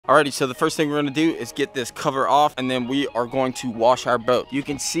Alrighty, so the first thing we're gonna do is get this cover off, and then we are going to wash our boat. You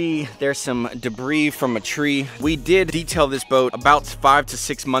can see there's some debris from a tree. We did detail this boat about 5 to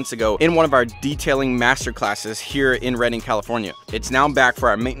 6 months ago in one of our detailing master classes here in Redding, California. It's now back for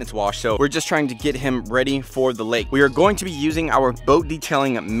our maintenance wash, so we're just trying to get him ready for the lake. We are going to be using our boat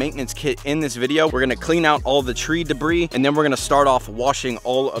detailing maintenance kit in this video. We're gonna clean out all the tree debris, and then we're gonna start off washing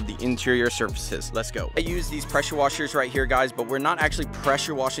all of the interior surfaces. Let's go. I use these pressure washers right here, guys, but we're not actually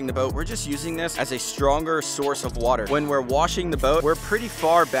pressure washing the boat. We're just using this as a stronger source of water. When we're washing the boat, we're pretty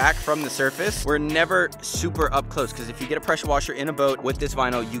far back from the surface. We're never super up close, because if you get a pressure washer in a boat with this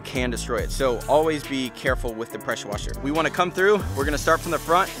vinyl, you can destroy it. So always be careful with the pressure washer. We want to come through. We're going to start from the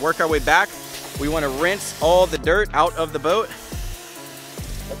front, work our way back. We want to rinse all the dirt out of the boat.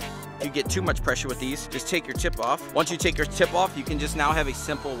 If you get too much pressure with these, just take your tip off. Once you take your tip off, you can just now have a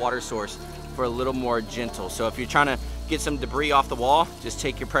simple water source for a little more gentle. So if you're trying to get some debris off the wall, just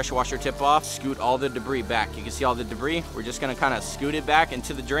take your pressure washer tip off, scoot all the debris back. You can see all the debris. We're just gonna kind of scoot it back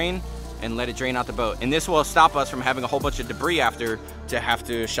into the drain and let it drain out the boat. And this will stop us from having a whole bunch of debris after to have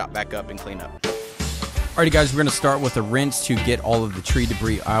to shop back up and clean up. Alrighty guys, we're gonna start with a rinse to get all of the tree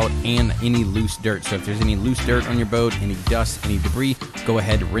debris out and any loose dirt. So if there's any loose dirt on your boat, any dust, any debris, go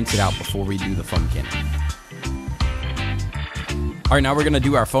ahead and rinse it out before we do the foam cannon. All right, now we're gonna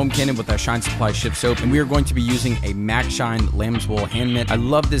do our foam cannon with our Shine Supply Shift Soap, and we are going to be using a Maxshine Lamb's Wool Hand Mitt. I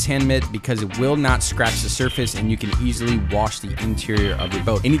love this hand mitt because it will not scratch the surface, and you can easily wash the interior of your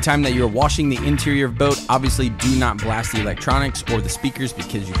boat. Anytime that you're washing the interior of the boat, obviously do not blast the electronics or the speakers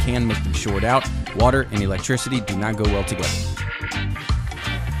because you can make them short out. Water and electricity do not go well together.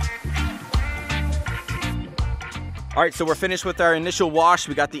 All right, so we're finished with our initial wash.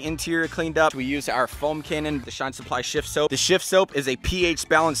 We got the interior cleaned up. We used our foam cannon, the Shine Supply Shift Soap. The Shift Soap is a pH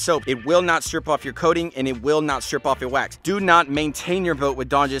balanced soap. It will not strip off your coating, and it will not strip off your wax. Do not maintain your boat with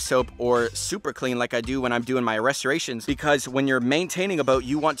Dawn Dish soap or super clean like I do when I'm doing my restorations, because when you're maintaining a boat,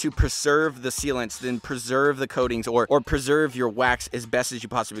 you want to preserve the sealants, then preserve the coatings, or preserve your wax as best as you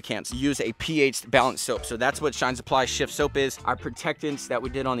possibly can. So use a pH balanced soap. So that's what Shine Supply Shift Soap is. Our protectants that we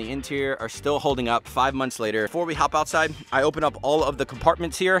did on the interior are still holding up 5 months later. Before we hop outside, I open up all of the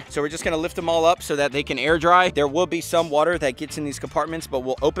compartments here. So we're just gonna lift them all up so that they can air dry. There will be some water that gets in these compartments, but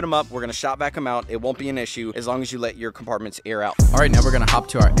we'll open them up. We're gonna shop vac them out. It won't be an issue as long as you let your compartments air out. All right, now we're gonna hop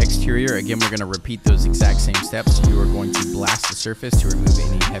to our exterior. Again, we're gonna repeat those exact same steps. You are going to blast the surface to remove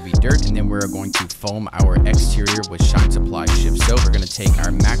any heavy dirt, and then we're going to foam our exterior with Shine Supply Shift Soap. We're gonna take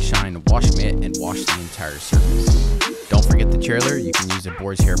our Maxshine Wash Mitt and wash the entire surface. Don't forget the trailer. You can use a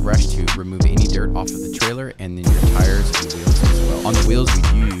boar's hair brush to remove any dirt off of the trailer, and then your tires and wheels as well. On the wheels, we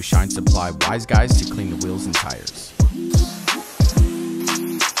do use Shine Supply Wise Guys to clean the wheels and tires.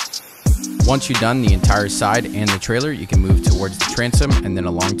 Once you're done the entire side and the trailer, you can move towards the transom and then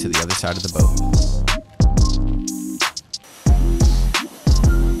along to the other side of the boat.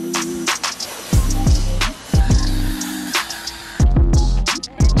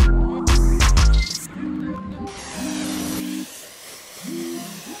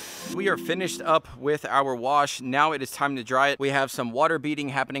 We are finished up with our wash. Now it is time to dry it. We have some water beading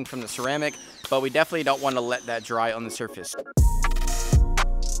happening from the ceramic, but we definitely don't want to let that dry on the surface.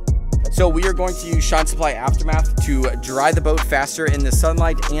 So we are going to use Shine Supply Aftermath to dry the boat faster in the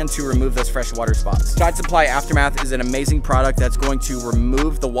sunlight and to remove those fresh water spots. Shine Supply Aftermath is an amazing product that's going to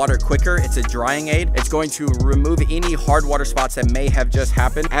remove the water quicker. It's a drying aid. It's going to remove any hard water spots that may have just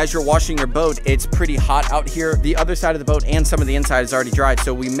happened. As you're washing your boat, it's pretty hot out here. The other side of the boat and some of the inside is already dried,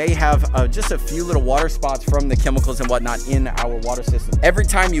 so we may have just a few little water spots from the chemicals and whatnot in our water system. Every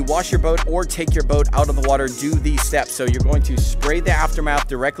time you wash your boat or take your boat out of the water, do these steps. So you're going to spray the Aftermath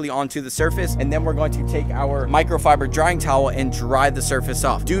directly onto the surface, and then we're going to take our microfiber drying towel and dry the surface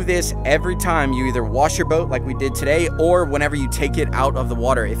off. Do this every time you either wash your boat like we did today, or whenever you take it out of the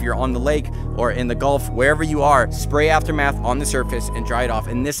water. If you're on the lake or in the Gulf, wherever you are, spray Aftermath on the surface and dry it off.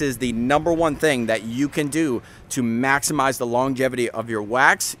 And this is the #1 thing that you can do to maximize the longevity of your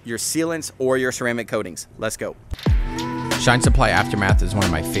wax, your sealants, or your ceramic coatings. Let's go. Shine Supply Aftermath is one of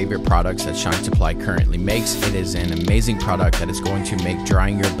my favorite products that Shine Supply currently makes. It is an amazing product that is going to make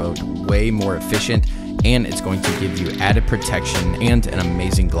drying your boat way more efficient, and it's going to give you added protection and an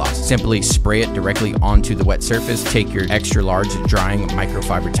amazing gloss. Simply spray it directly onto the wet surface, take your extra large drying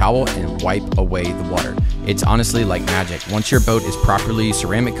microfiber towel and wipe away the water. It's honestly like magic. Once your boat is properly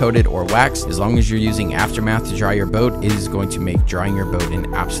ceramic coated or waxed, as long as you're using Aftermath to dry your boat, it is going to make drying your boat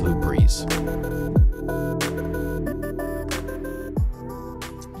an absolute breeze.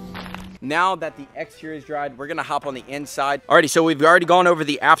 Now that the exterior is dried, we're gonna hop on the inside. Alrighty, so we've already gone over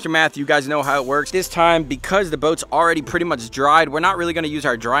the aftermath. You guys know how it works. This time, because the boat's already pretty much dried, we're not really gonna use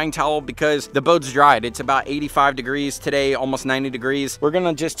our drying towel because the boat's dried. It's about 85 degrees today, almost 90 degrees. We're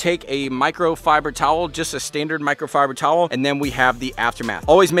gonna just take a microfiber towel, just a standard microfiber towel, and then we have the aftermath.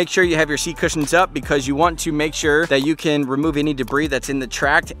 Always make sure you have your seat cushions up because you want to make sure that you can remove any debris that's in the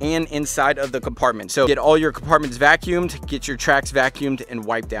tract and inside of the compartment. So get all your compartments vacuumed, get your tracks vacuumed and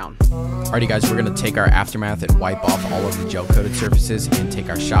wiped down. Alrighty guys, we're gonna take our aftermath and wipe off all of the gel coated surfaces and take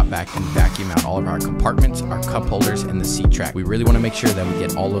our shop vac and vacuum out all of our compartments, our cup holders, and the seat track. We really wanna make sure that we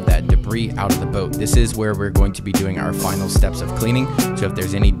get all of that debris out of the boat. This is where we're going to be doing our final steps of cleaning. So if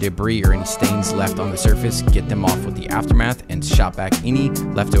there's any debris or any stains left on the surface, get them off with the aftermath and shop vac any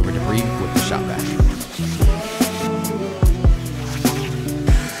leftover debris with the shop vac.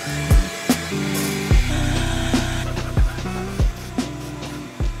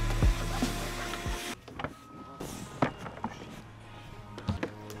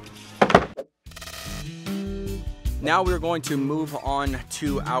 Now we're going to move on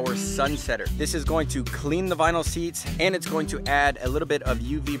to our sunsetter. This is going to clean the vinyl seats and it's going to add a little bit of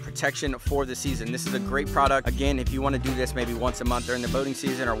UV protection for the season. This is a great product. Again, if you want to do this maybe once a month during the boating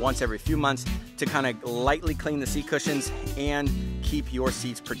season or once every few months to kind of lightly clean the seat cushions and keep your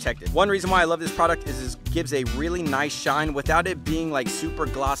seats protected. One reason why I love this product is it gives a really nice shine without it being like super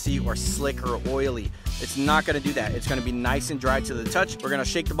glossy or slick or oily. It's not gonna do that. It's gonna be nice and dry to the touch. We're gonna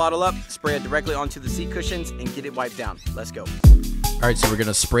shake the bottle up, spray it directly onto the seat cushions, and get it wiped down. Let's go. All right, so we're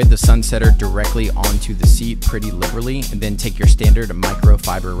gonna spray the sunsetter directly onto the seat pretty liberally, and then take your standard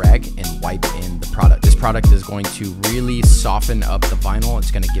microfiber rag and wipe in the product. This product is going to really soften up the vinyl.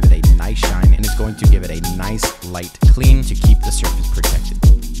 It's gonna give it a nice shine, and it's going to give it a nice light clean to keep the surface protected.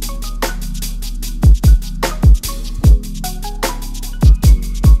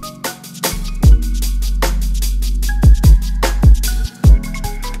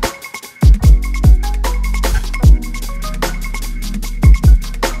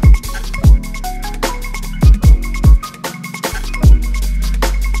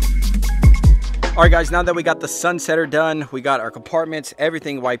 All right guys, now that we got the sunsetter done, we got our compartments,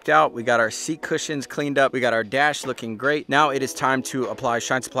 everything wiped out, we got our seat cushions cleaned up, we got our dash looking great. Now it is time to apply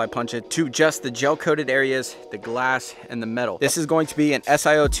Shine Supply Punch It to just the gel coated areas, the glass and the metal. This is going to be an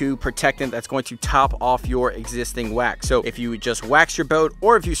SiO2 protectant that's going to top off your existing wax. So if you just wax your boat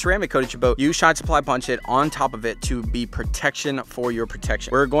or if you ceramic coated your boat, use Shine Supply Punch It on top of it to be protection for your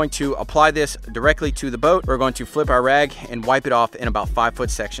protection. We're going to apply this directly to the boat. We're going to flip our rag and wipe it off in about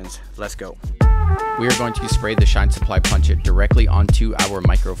 5-foot sections. Let's go. We are going to spray the Shine Supply Punch It directly onto our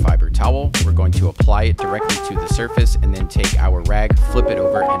microfiber towel. We're going to apply it directly to the surface and then take our rag, flip it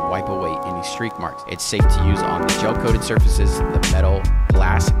over, and wipe away any streak marks. It's safe to use on the gel coated surfaces, the metal,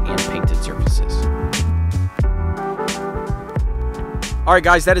 glass, and painted surfaces. All right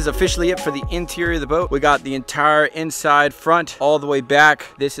guys, that is officially it for the interior of the boat. We got the entire inside, front, all the way back.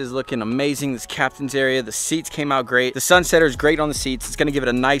 This is looking amazing. This captain's area, the seats came out great. The sunsetter is great on the seats. It's gonna give it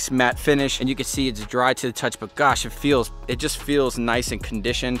a nice matte finish, and you can see it's dry to the touch, but gosh, it just feels nice and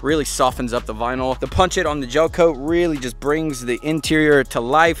conditioned. Really softens up the vinyl. The Punch It on the gel coat really just brings the interior to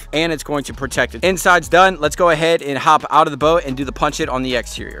life, and it's going to protect it. Inside's done. Let's go ahead and hop out of the boat and do the Punch It on the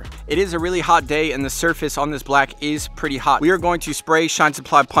exterior. It is a really hot day, and the surface on this black is pretty hot. We are going to spray Shine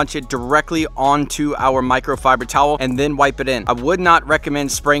Supply Punch It directly onto our microfiber towel and then wipe it in. I would not recommend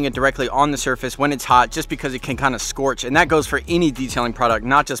spraying it directly on the surface when it's hot, just because it can kind of scorch, and that goes for any detailing product,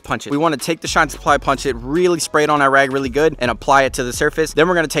 not just Punch It. We want to take the Shine Supply Punch It, really spray it on our rag really good, and apply it to the surface. Then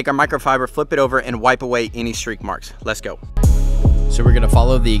we're going to take our microfiber, flip it over, and wipe away any streak marks. Let's go. So we're going to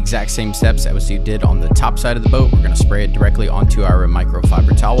follow the exact same steps as we did on the top side of the boat. We're going to spray it directly onto our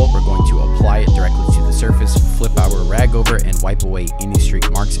microfiber towel. We're going to apply it directly to the surface, flip our rag over, and wipe away any streak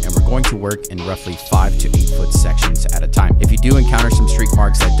marks. And we're going to work in roughly 5 to 8 foot sections at a time. If you do encounter some streak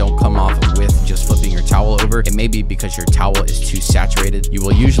marks that don't come off with just flipping your towel over, it may be because your towel is too saturated. You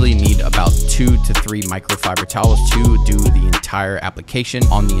will usually need about 2 to 3 microfiber towels to do the entire application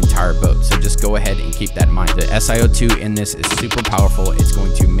on the entire boat. So just go ahead and keep that in mind. The SiO2 in this is super powerful. It's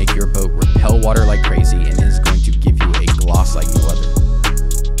going to make your boat repel water like crazy, and it is going to give you a gloss like no other.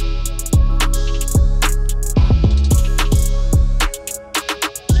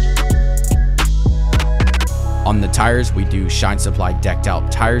 On the tires, we do Shine Supply Decked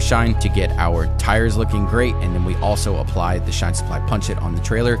Out Tire Shine to get our tires looking great, and then we also apply the Shine Supply Punch It on the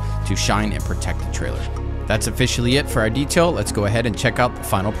trailer to shine and protect the trailer. That's officially it for our detail. Let's go ahead and check out the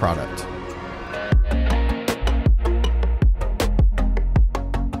final product.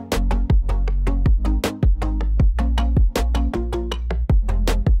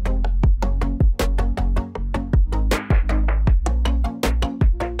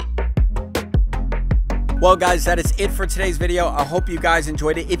 Well guys, that is it for today's video. I hope you guys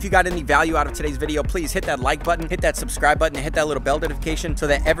enjoyed it. If you got any value out of today's video, please hit that like button, hit that subscribe button, and hit that little bell notification so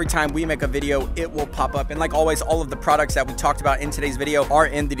that every time we make a video, it will pop up. And like always, all of the products that we talked about in today's video are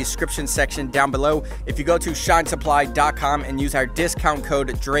in the description section down below. If you go to shinesupply.com and use our discount code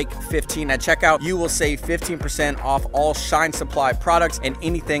Drake15 at checkout, you will save 15% off all Shine Supply products and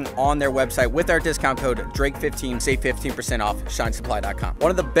anything on their website with our discount code Drake15. Save 15% off shinesupply.com. One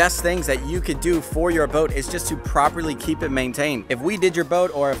of the best things that you could do for your boat is just to properly keep it maintained. If we did your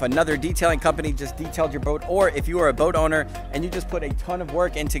boat, or if another detailing company just detailed your boat, or if you are a boat owner and you just put a ton of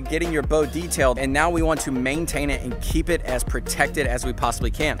work into getting your boat detailed and now we want to maintain it and keep it as protected as we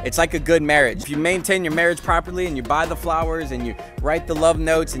possibly can. It's like a good marriage. If you maintain your marriage properly and you buy the flowers and you write the love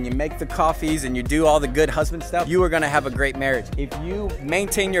notes and you make the coffees and you do all the good husband stuff, you are gonna have a great marriage. If you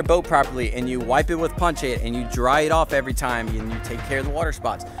maintain your boat properly and you wipe it with Punch It and you dry it off every time and you take care of the water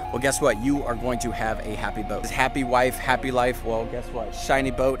spots, well guess what? You are going to have a happy boat. Happy wife, happy life. Well, guess what?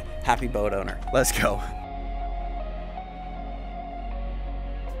 Shiny boat, happy boat owner. Let's go.